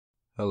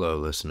Hello,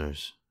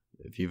 listeners.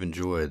 If you've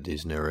enjoyed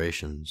these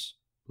narrations,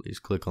 please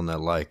click on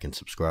that like and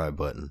subscribe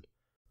button.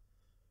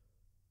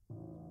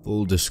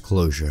 Full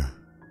disclosure,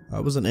 I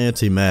was an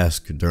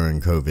anti-mask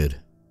during COVID.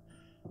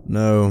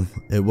 No,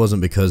 it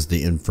wasn't because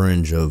they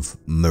infringe of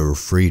more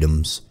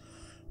freedoms,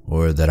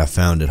 or that I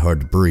found it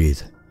hard to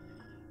breathe.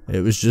 It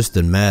was just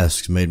that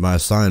masks made my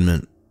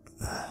assignment,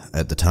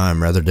 at the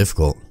time, rather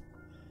difficult.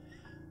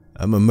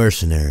 I'm a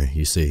mercenary,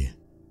 you see,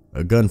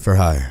 a gun for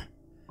hire.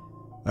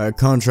 I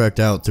contract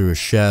out through a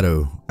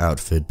shadow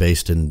outfit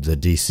based in the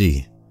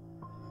DC.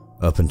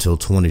 Up until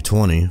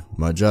 2020,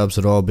 my jobs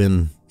had all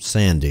been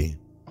sandy.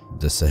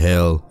 The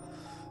Sahel,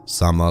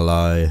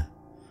 Somalia,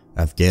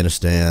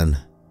 Afghanistan,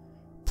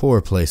 poor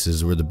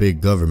places where the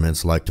big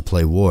governments like to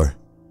play war.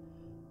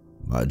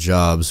 My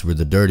jobs were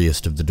the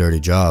dirtiest of the dirty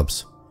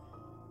jobs.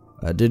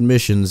 I did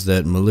missions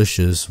that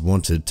militias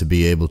wanted to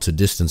be able to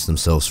distance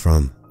themselves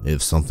from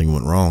if something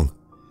went wrong.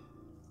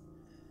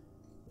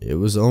 It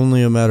was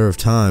only a matter of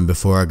time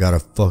before I got a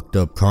fucked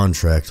up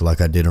contract like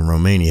I did in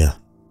Romania.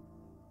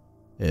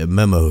 A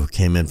memo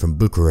came in from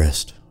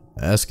Bucharest,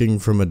 asking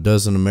from a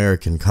dozen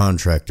American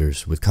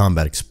contractors with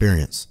combat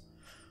experience.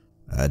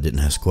 I didn't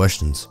ask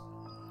questions.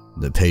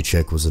 The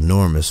paycheck was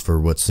enormous for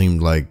what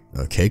seemed like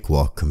a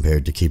cakewalk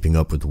compared to keeping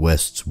up with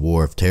West's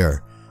war of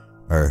terror.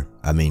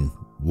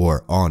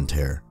 War on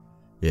terror.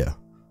 Yeah,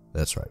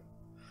 that's right.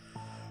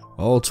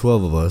 All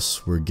 12 of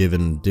us were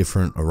given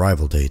different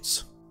arrival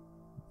dates.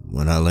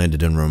 When I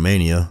landed in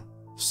Romania,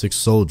 6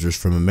 soldiers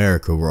from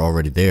America were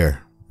already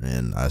there,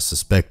 and I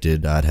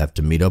suspected I'd have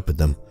to meet up with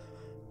them,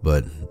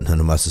 but none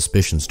of my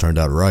suspicions turned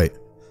out right.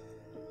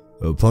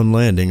 Upon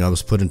landing, I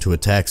was put into a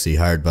taxi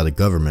hired by the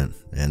government,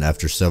 and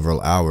after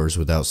several hours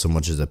without so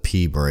much as a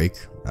pee break,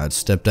 I'd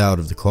stepped out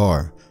of the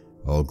car,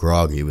 all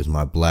groggy with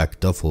my black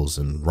duffels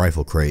and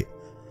rifle crate.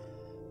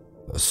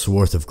 A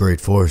swath of great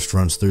forest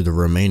runs through the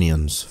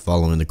Romanians,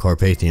 following the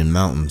Carpathian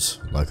Mountains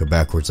like a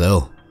backwards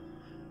L.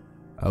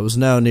 I was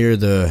now near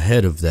the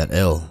head of that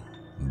L,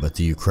 but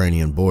the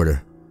Ukrainian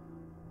border.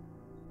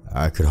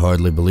 I could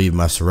hardly believe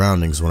my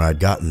surroundings when I'd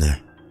gotten there.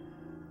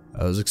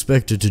 I was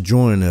expected to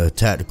join a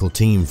tactical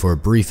team for a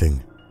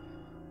briefing.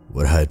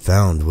 What I had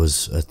found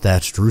was a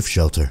thatched roof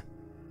shelter.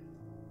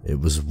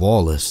 It was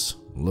wallless,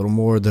 little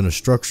more than a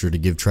structure to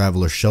give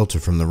travelers shelter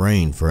from the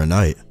rain for a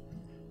night.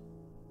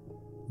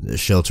 The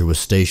shelter was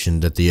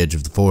stationed at the edge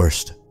of the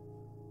forest.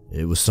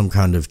 It was some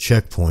kind of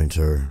checkpoint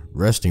or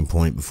resting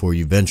point before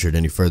you ventured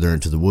any further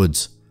into the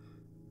woods.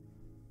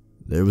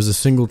 There was a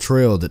single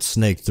trail that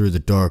snaked through the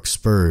dark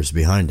spurs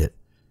behind it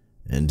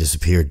and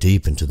disappeared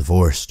deep into the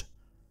forest.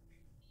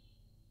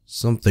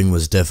 Something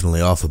was definitely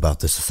off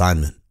about this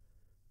assignment,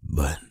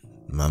 but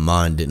my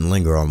mind didn't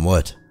linger on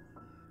what.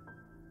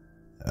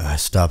 I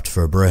stopped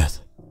for a breath.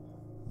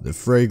 The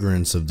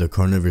fragrance of the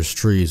carnivorous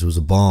trees was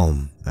a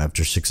balm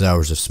after 6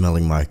 hours of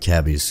smelling my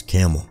cabbie's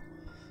camel.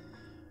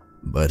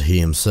 But he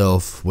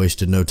himself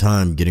wasted no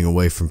time getting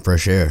away from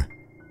fresh air.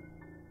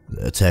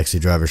 The taxi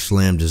driver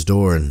slammed his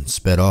door and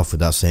sped off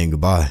without saying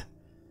goodbye.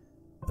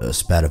 A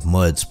spat of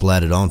mud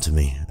splattered onto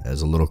me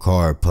as a little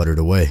car puttered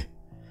away.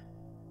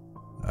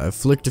 I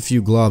flicked a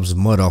few globs of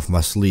mud off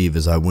my sleeve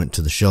as I went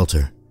to the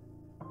shelter,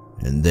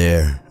 and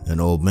there an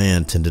old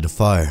man tended a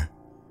fire,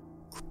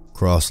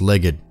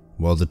 cross-legged,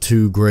 while the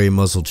 2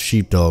 gray-muzzled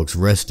sheepdogs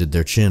rested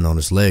their chin on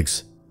his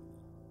legs.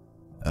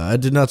 I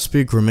did not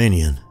speak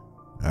Romanian.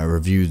 I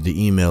reviewed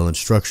the email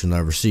instruction I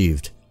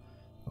received.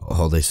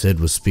 All they said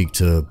was speak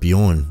to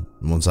Bjorn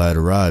once I had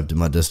arrived at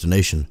my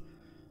destination.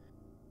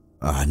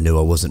 I knew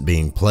I wasn't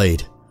being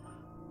played.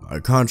 My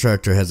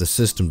contractor has a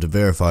system to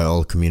verify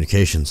all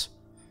communications.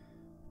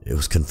 It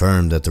was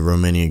confirmed that the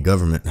Romanian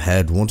government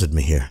had wanted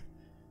me here.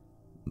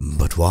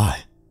 But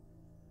why?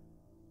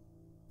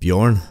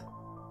 Bjorn?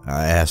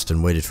 I asked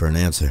and waited for an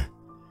answer.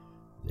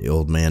 The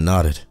old man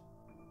nodded.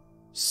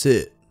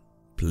 Sit,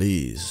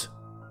 please.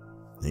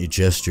 He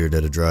gestured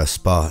at a dry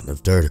spot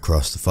of dirt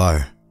across the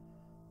fire.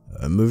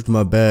 I moved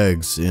my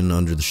bags in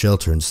under the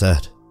shelter and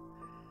sat.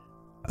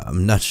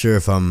 I'm not sure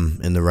if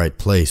I'm in the right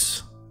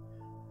place.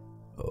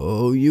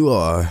 Oh, you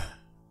are,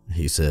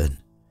 he said.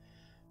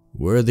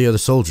 Where are the other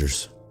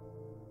soldiers?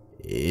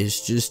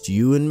 It's just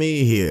you and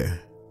me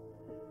here.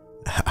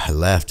 I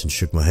laughed and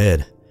shook my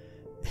head.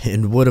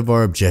 And what of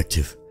our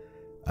objective?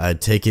 I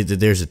take it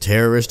that there's a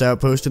terrorist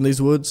outpost in these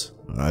woods?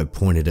 I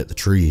pointed at the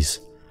trees.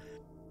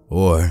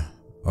 Or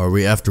are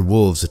we after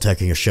wolves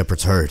attacking a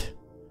shepherd's herd?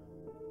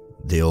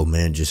 The old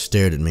man just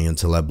stared at me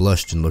until I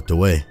blushed and looked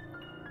away.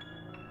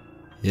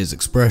 His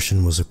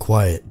expression was a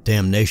quiet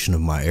damnation of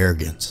my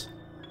arrogance.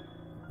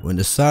 When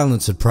the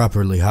silence had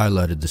properly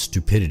highlighted the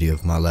stupidity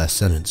of my last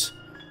sentence,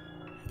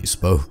 he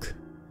spoke.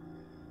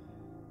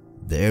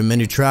 There are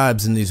many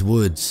tribes in these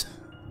woods.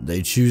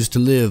 They choose to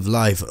live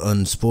life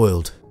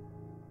unspoiled.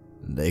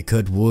 They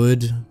cut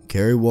wood,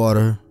 carry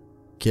water,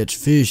 catch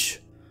fish.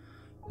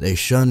 They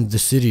shunned the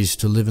cities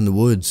to live in the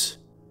woods.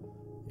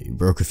 He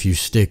broke a few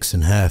sticks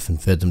in half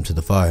and fed them to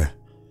the fire.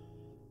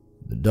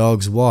 The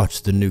dogs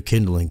watched the new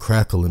kindling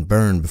crackle and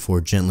burn before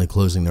gently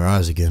closing their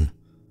eyes again.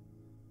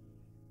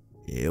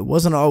 it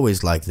wasn't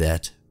always like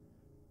that.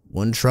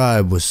 One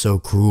tribe was so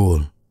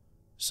cruel,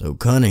 so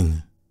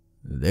cunning.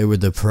 They were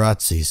the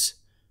Paratzis,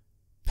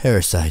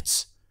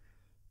 parasites.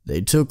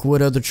 They took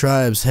what other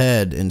tribes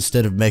had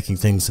instead of making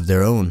things of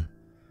their own.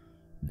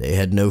 They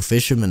had no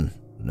fishermen,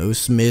 no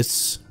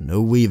smiths,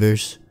 no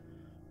weavers,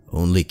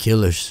 only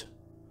killers.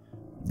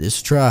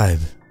 This tribe,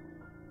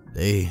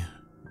 they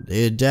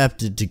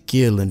adapted to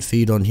kill and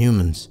feed on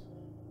humans,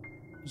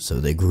 so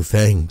they grew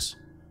fangs.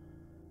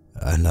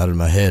 I nodded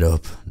my head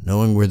up,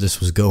 knowing where this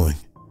was going.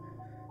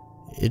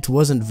 It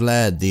wasn't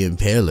Vlad the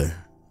Impaler,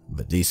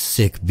 but these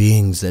sick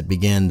beings that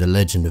began the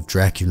legend of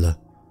Dracula.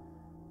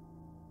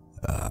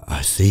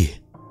 I see,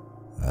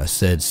 I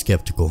said,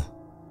 skeptical.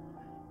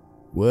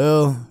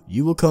 Well,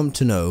 you will come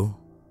to know.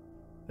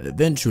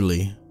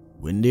 Eventually,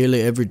 when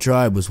nearly every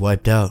tribe was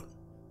wiped out,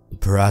 the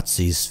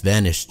Paratzis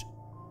vanished.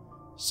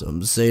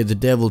 Some say the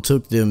devil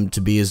took them to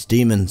be his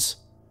demons.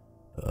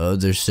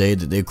 Others say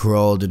that they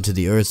crawled into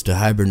the earth to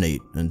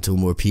hibernate until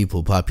more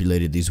people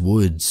populated these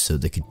woods so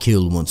they could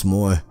kill once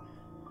more.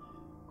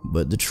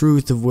 But the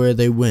truth of where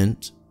they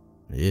went,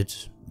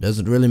 it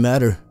doesn't really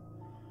matter.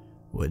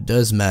 What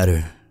does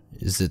matter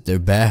is that they're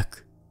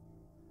back.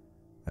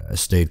 I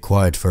stayed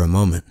quiet for a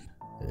moment,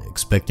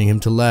 expecting him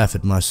to laugh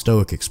at my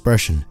stoic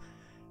expression,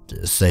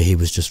 to say he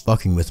was just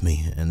fucking with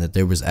me and that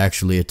there was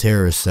actually a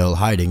terrorist cell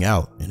hiding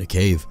out in a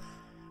cave.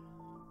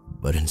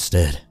 But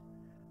instead,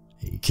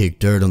 he kicked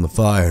dirt on the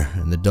fire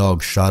and the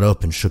dog shot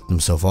up and shook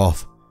himself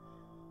off.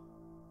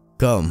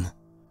 Come,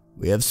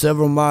 we have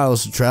several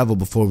miles to travel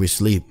before we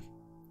sleep.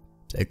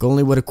 Take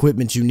only what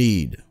equipment you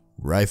need,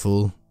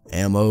 rifle,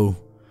 ammo.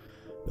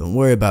 Don't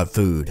worry about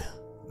food,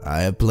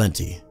 I have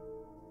plenty.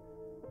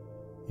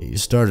 He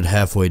started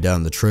halfway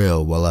down the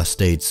trail while I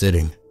stayed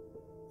sitting.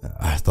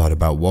 I thought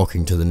about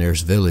walking to the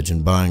nearest village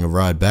and buying a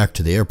ride back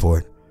to the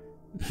airport.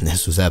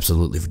 This was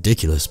absolutely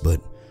ridiculous,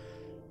 but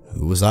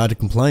who was I to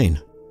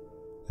complain?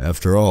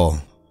 After all,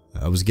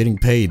 I was getting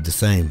paid the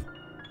same.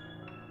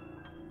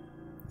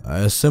 I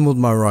assembled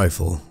my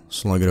rifle,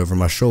 slung it over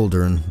my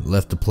shoulder, and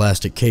left the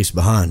plastic case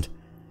behind.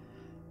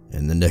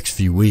 In the next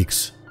few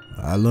weeks,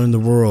 I learned the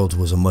world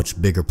was a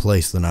much bigger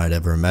place than I'd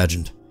ever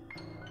imagined.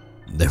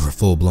 There were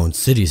full-blown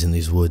cities in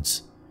these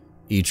woods,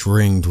 each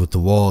ringed with the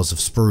walls of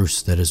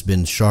spruce that has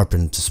been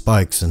sharpened to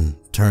spikes and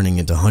turning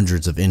into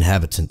hundreds of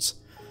inhabitants.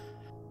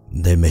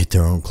 They made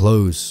their own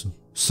clothes,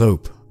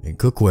 soap, and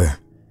cookware.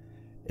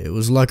 It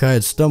was like I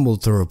had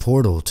stumbled through a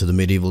portal to the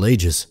medieval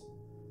ages.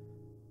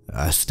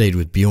 I stayed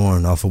with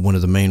Bjorn off of one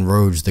of the main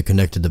roads that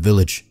connected the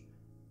village.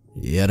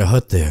 He had a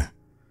hut there,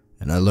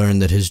 and I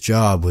learned that his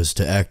job was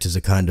to act as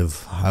a kind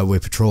of highway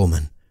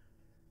patrolman.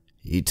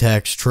 He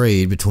taxed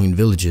trade between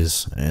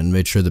villages and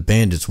made sure the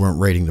bandits weren't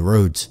raiding the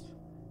roads.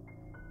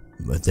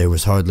 But there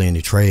was hardly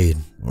any trade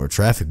or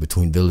traffic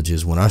between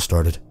villages when I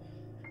started.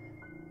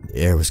 The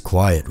air was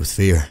quiet with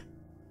fear.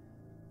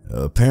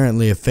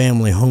 Apparently a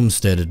family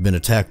homestead had been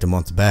attacked a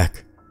month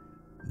back,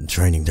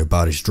 draining their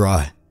bodies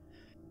dry.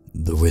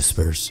 The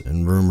whispers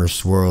and rumors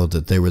swirled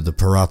that they were the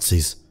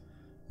Paratzis,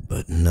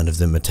 but none of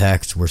them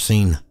attacks were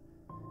seen.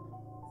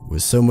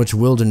 With so much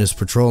wilderness,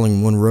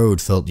 patrolling one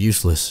road felt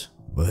useless,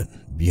 but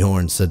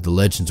Bjorn said the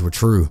legends were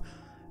true,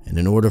 and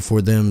in order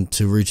for them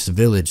to reach the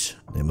village,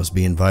 they must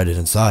be invited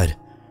inside.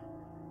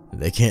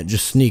 They can't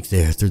just sneak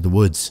there through the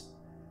woods.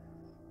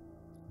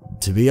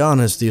 To be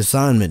honest, the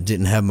assignment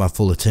didn't have my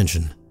full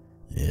attention.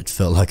 It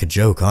felt like a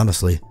joke,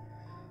 honestly.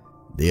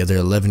 The other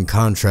 11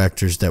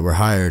 contractors that were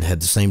hired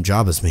had the same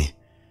job as me.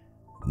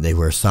 They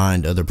were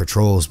assigned other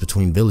patrols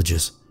between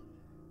villages.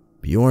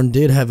 Bjorn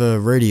did have a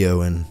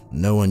radio, and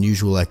no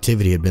unusual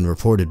activity had been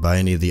reported by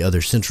any of the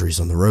other sentries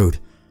on the road.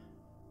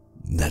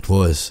 That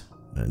was,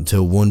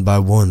 until one by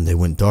one they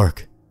went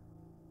dark.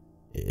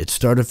 It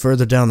started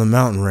further down the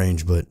mountain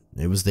range, but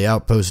it was the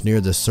outpost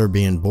near the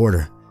Serbian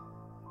border.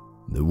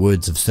 The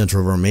woods of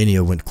central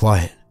Romania went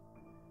quiet.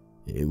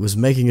 It was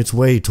making its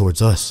way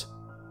towards us.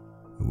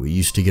 We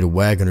used to get a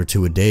wagon or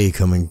two a day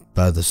coming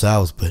by the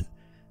south, but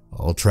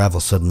all travel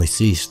suddenly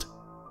ceased.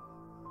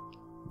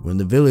 When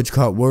the village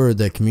caught word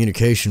that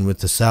communication with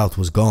the south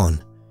was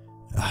gone,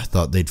 I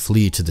thought they'd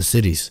flee to the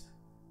cities.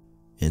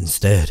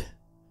 Instead,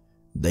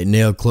 they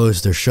nailed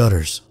closed their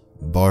shutters,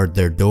 barred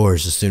their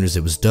doors as soon as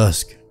it was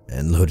dusk,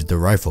 and loaded their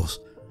rifles.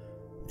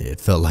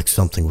 It felt like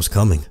something was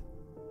coming.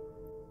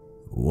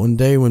 One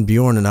day when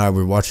Bjorn and I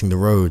were watching the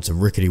roads, a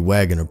rickety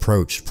wagon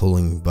approached,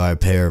 pulling by a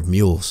pair of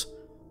mules.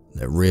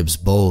 Their ribs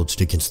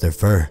bulged against their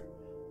fur.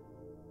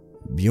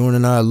 Bjorn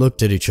and I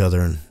looked at each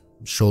other and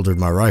shouldered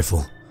my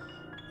rifle.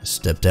 I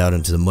stepped out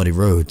into the muddy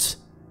roads.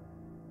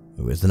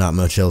 With not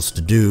much else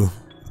to do,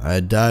 I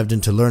had dived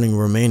into learning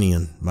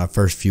Romanian my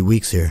first few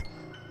weeks here.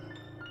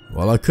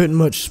 While I couldn't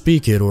much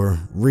speak it or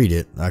read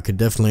it, I could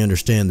definitely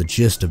understand the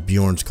gist of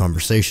Bjorn's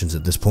conversations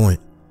at this point.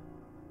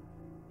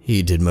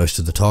 He did most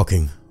of the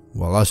talking,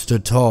 while I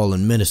stood tall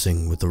and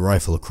menacing with the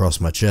rifle across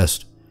my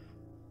chest.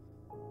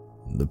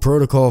 The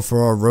protocol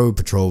for our road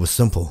patrol was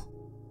simple.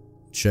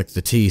 Check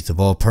the teeth of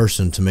all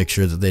person to make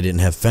sure that they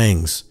didn't have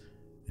fangs,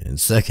 and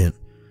second,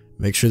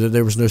 make sure that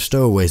there was no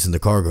stowaways in the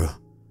cargo.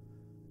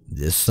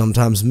 This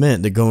sometimes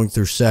meant that going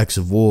through sacks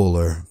of wool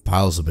or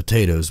piles of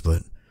potatoes,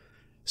 but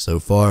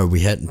so far we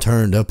hadn't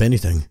turned up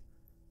anything.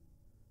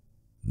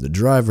 The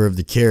driver of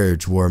the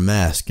carriage wore a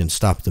mask and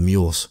stopped the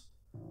mules.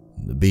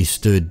 The beast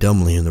stood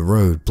dumbly in the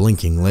road,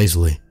 blinking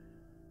lazily.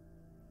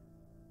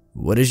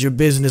 "What is your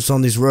business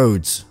on these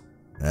roads?"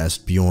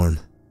 asked Bjorn.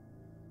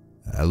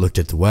 I looked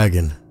at the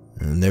wagon,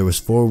 and there was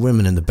 4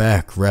 women in the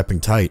back wrapping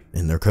tight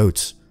in their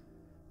coats.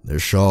 Their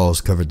shawls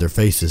covered their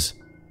faces.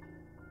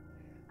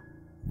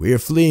 "We are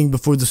fleeing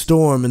before the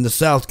storm and the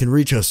south can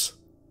reach us,"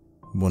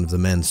 one of the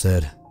men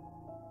said.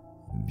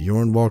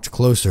 Bjorn walked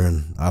closer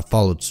and I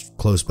followed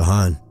close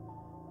behind.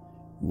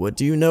 "What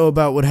do you know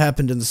about what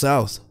happened in the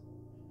south?"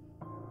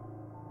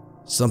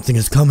 "Something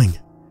is coming.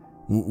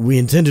 We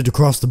intended to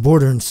cross the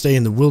border and stay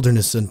in the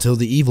wilderness until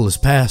the evil is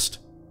past,"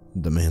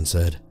 the man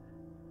said.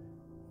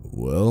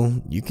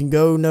 "Well, you can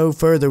go no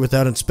further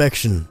without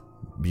inspection,"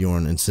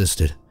 Bjorn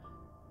insisted.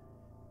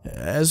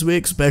 "As we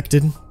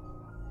expected."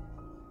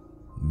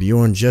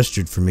 Bjorn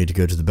gestured for me to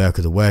go to the back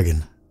of the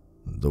wagon.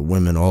 The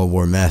women all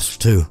wore masks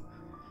too.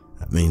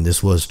 I mean,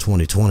 this was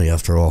 2020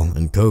 after all,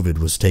 and COVID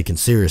was taken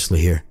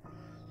seriously here.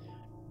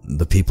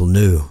 The people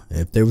knew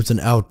if there was an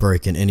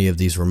outbreak in any of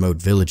these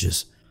remote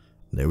villages,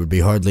 there would be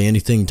hardly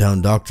anything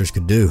town doctors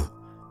could do,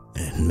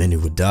 and many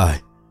would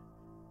die.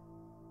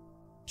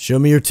 "Show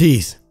me your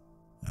teeth,"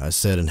 I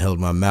said, and held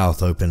my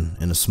mouth open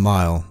in a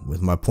smile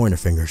with my pointer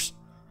fingers.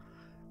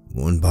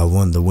 One by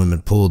one, the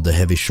women pulled the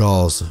heavy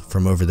shawls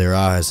from over their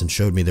eyes and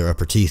showed me their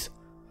upper teeth.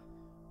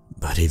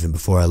 But even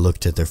before I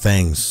looked at their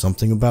fangs,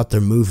 something about their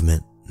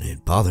movement,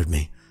 it bothered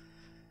me.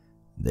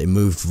 They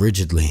moved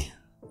rigidly,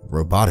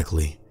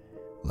 robotically,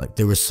 like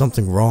there was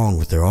something wrong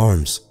with their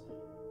arms.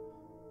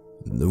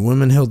 The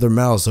women held their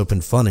mouths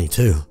open funny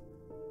too.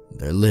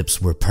 Their lips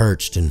were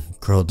perched and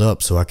curled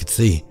up so I could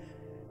see.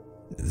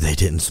 They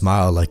didn't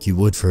smile like you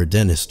would for a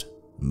dentist,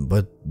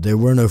 but there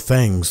were no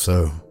fangs,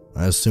 so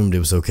I assumed it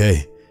was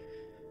okay.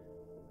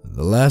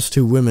 The last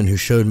 2 women who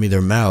showed me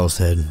their mouths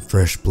had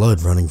fresh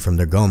blood running from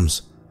their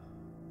gums.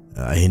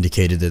 I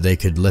indicated that they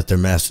could let their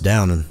masks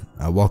down, and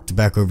I walked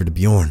back over to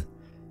Bjorn.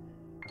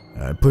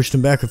 I pushed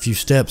him back a few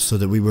steps so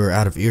that we were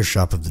out of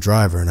earshot of the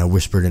driver, and I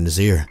whispered in his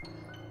ear,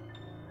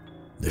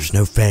 "There's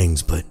no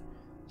fangs, but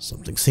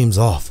something seems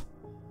off.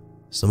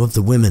 Some of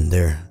the women,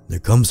 their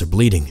gums are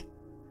bleeding."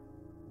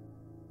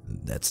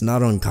 "That's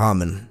not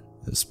uncommon,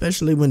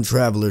 especially when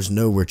travelers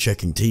know we're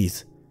checking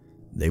teeth.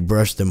 They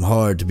brush them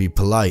hard to be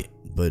polite,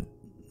 but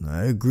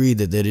I agree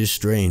that is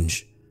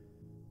strange.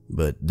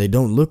 But they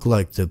don't look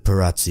like the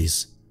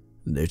Parazzis.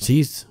 Their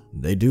teeth,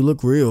 they do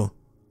look real."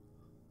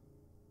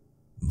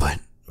 "But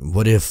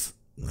what if,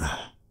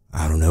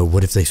 I don't know,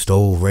 what if they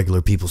stole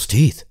regular people's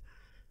teeth?"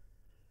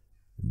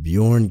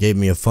 Bjorn gave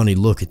me a funny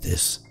look at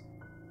this.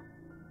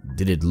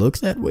 "Did it look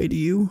that way to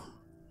you?"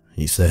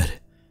 he said.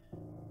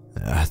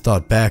 I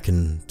thought back,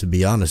 and to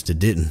be honest, it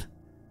didn't.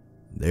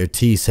 Their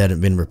teeth hadn't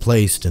been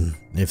replaced, and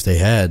if they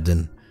had,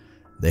 then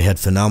they had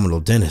phenomenal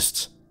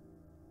dentists.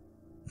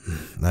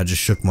 I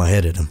just shook my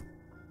head at him.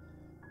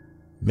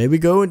 "May we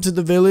go into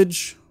the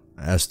village?"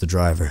 asked the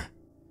driver.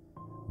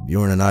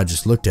 Bjorn and I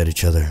just looked at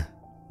each other.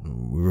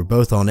 We were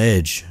both on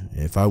edge.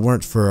 If I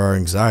weren't for our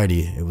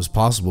anxiety, it was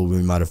possible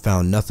we might have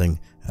found nothing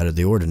out of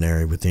the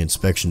ordinary with the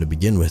inspection to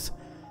begin with.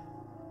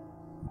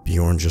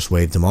 Bjorn just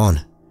waved him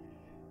on.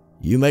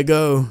 "You may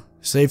go.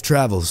 Safe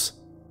travels."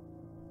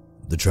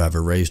 The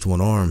driver raised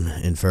one arm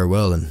in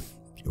farewell, and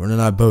Bjorn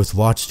and I both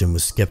watched him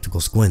with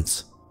skeptical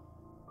squints.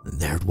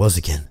 There it was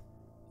again,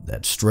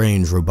 that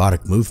strange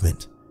robotic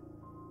movement.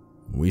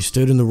 We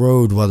stood in the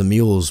road while the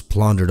mules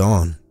plundered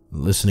on,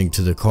 listening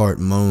to the cart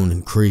moan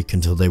and creak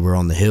until they were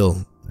on the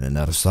hill and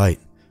out of sight.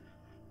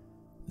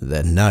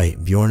 That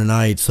night, Bjorn and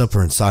I ate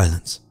supper in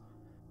silence.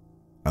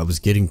 I was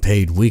getting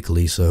paid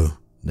weekly, so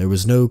there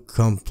was no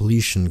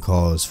completion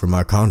clause for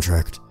my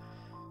contract.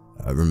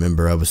 I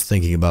remember I was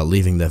thinking about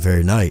leaving that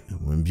very night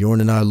when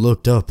Bjorn and I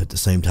looked up at the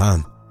same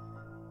time.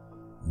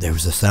 There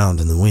was a sound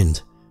in the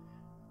wind,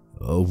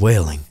 a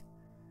wailing.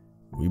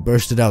 We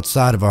bursted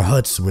outside of our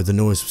huts where the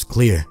noise was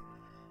clear,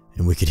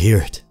 and we could hear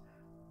it.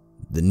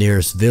 The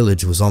nearest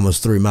village was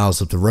almost 3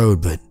 miles up the road,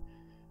 but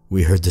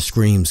we heard the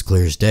screams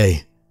clear as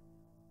day.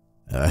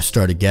 I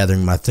started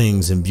gathering my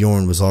things, and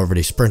Bjorn was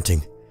already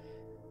sprinting.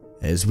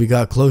 As we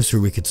got closer,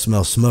 we could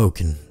smell smoke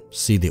and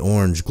see the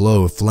orange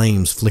glow of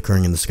flames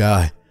flickering in the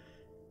sky.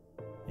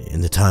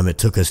 In the time it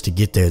took us to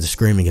get there, the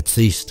screaming had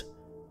ceased.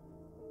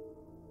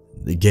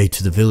 The gate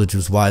to the village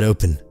was wide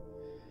open.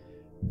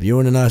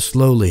 Bjorn and I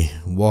slowly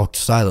walked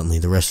silently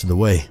the rest of the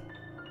way.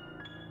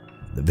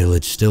 The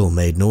village still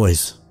made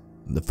noise.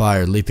 The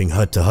fire leaping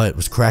hut to hut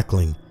was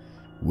crackling,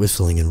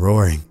 whistling and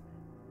roaring.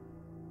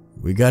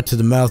 We got to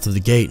the mouth of the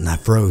gate and I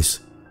froze.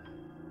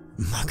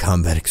 My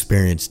combat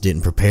experience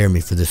didn't prepare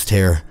me for this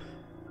terror.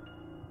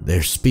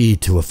 There's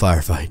speed to a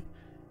firefight,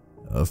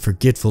 a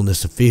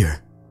forgetfulness of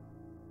fear.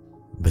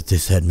 But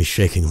this had me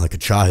shaking like a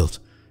child.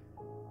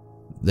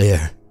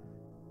 There,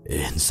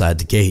 inside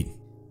the gate,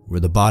 were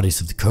the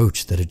bodies of the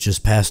coach that had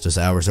just passed us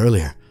hours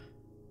earlier.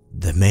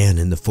 The man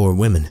and the 4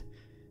 women.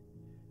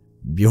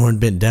 Bjorn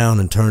bent down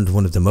and turned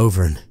one of them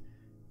over, and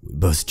we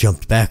both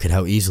jumped back at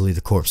how easily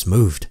the corpse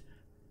moved.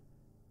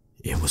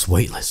 It was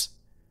weightless.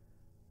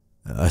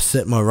 I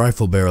set my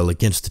rifle barrel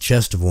against the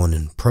chest of one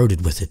and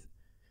prodded with it.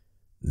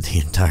 The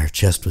entire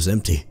chest was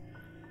empty.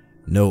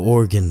 No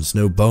organs,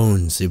 no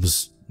bones. It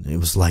was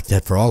like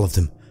that for all of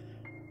them.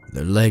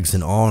 Their legs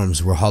and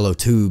arms were hollow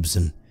tubes,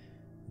 and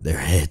their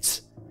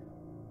heads.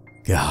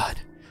 God,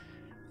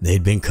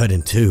 they'd been cut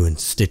in two and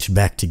stitched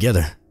back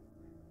together.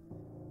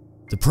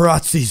 "The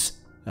Parazzis,"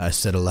 I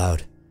said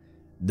aloud.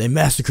 "They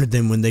massacred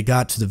them when they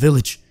got to the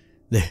village.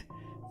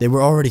 They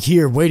were already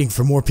here waiting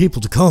for more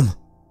people to come."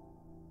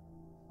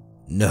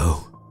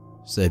 "No,"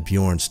 said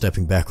Bjorn,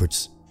 stepping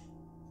backwards.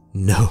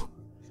 "No."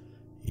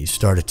 He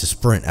started to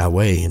sprint our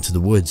way into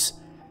the woods.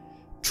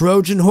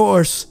 "Trojan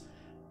horse!"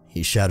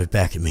 he shouted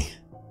back at me.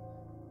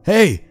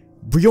 "Hey,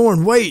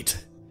 Bjorn,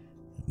 wait!"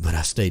 But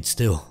I stayed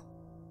still,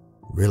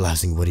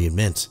 realizing what he had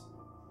meant.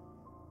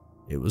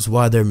 It was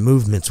why their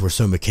movements were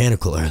so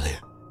mechanical earlier.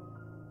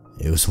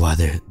 It was why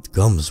their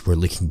gums were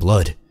leaking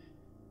blood.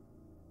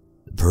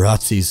 The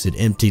Parazzis had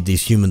emptied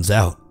these humans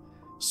out,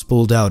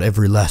 spooled out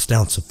every last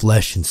ounce of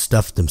flesh, and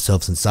stuffed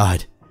themselves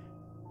inside.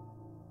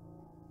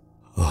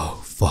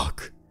 "Oh,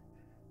 fuck.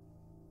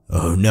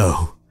 Oh,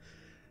 no,"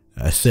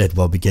 I said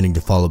while beginning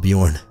to follow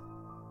Bjorn.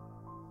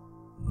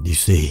 "You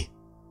see,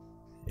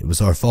 it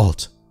was our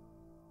fault.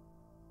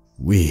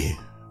 We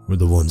were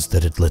the ones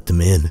that had let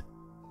them in."